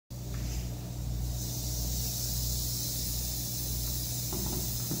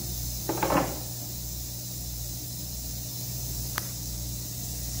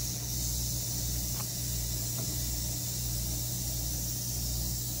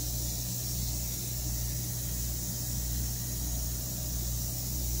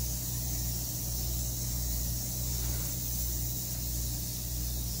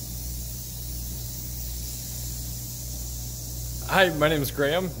Hi, my name is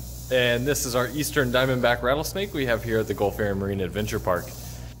Graham, and this is our Eastern Diamondback Rattlesnake we have here at the Gulfarium Marine Adventure Park.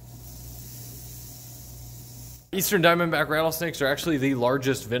 Eastern Diamondback Rattlesnakes are actually the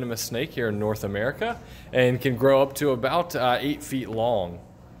largest venomous snake here in North America and can grow up to about 8 feet long.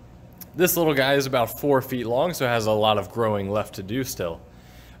 This little guy is about 4 feet long, so has a lot of growing left to do still.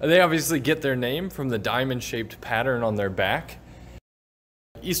 They obviously get their name from the diamond-shaped pattern on their back.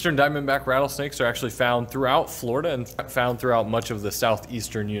 Eastern Diamondback Rattlesnakes are actually found throughout Florida and found throughout much of the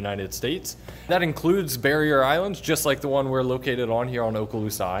southeastern United States. That includes barrier islands, just like the one we're located on here on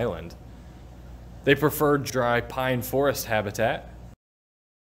Okaloosa Island. They prefer dry pine forest habitat.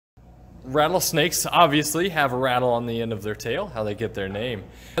 Rattlesnakes obviously have a rattle on the end of their tail, how they get their name.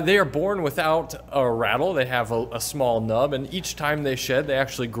 They are born without a rattle. They have a small nub, and each time they shed, they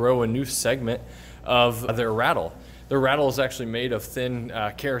actually grow a new segment of their rattle. The rattle is actually made of thin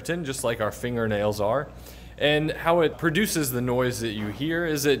keratin, just like our fingernails are. And how it produces the noise that you hear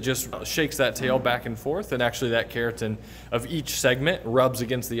is it just shakes that tail back and forth, and actually that keratin of each segment rubs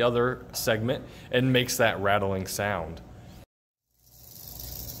against the other segment and makes that rattling sound.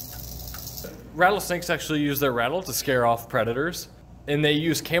 Rattlesnakes actually use their rattle to scare off predators, and they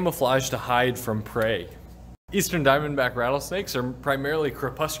use camouflage to hide from prey. Eastern Diamondback Rattlesnakes are primarily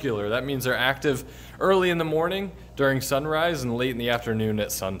crepuscular. That means they're active early in the morning, during sunrise, and late in the afternoon at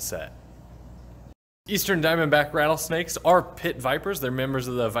sunset. Eastern Diamondback Rattlesnakes are pit vipers. They're members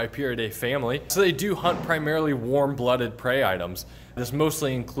of the Viperidae family, so they do hunt primarily warm-blooded prey items. This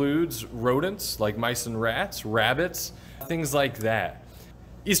mostly includes rodents like mice and rats, rabbits, things like that.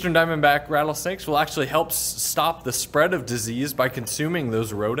 Eastern Diamondback Rattlesnakes will actually help stop the spread of disease by consuming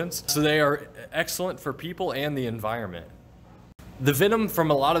those rodents, so they are excellent for people and the environment. The venom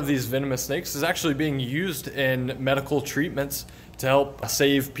from a lot of these venomous snakes is actually being used in medical treatments to help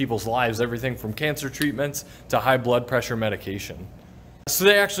save people's lives, everything from cancer treatments to high blood pressure medication. So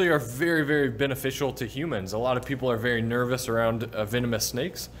they actually are very, very beneficial to humans. A lot of people are very nervous around venomous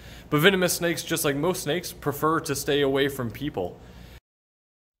snakes, but venomous snakes, just like most snakes, prefer to stay away from people.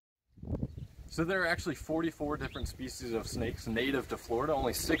 So there are actually 44 different species of snakes native to Florida,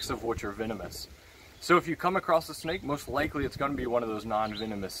 only 6 of which are venomous. So if you come across a snake, most likely it's going to be one of those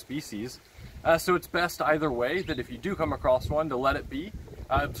non-venomous species. So it's best either way, that if you do come across one, to let it be,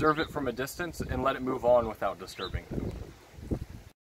 observe it from a distance, and let it move on without disturbing them.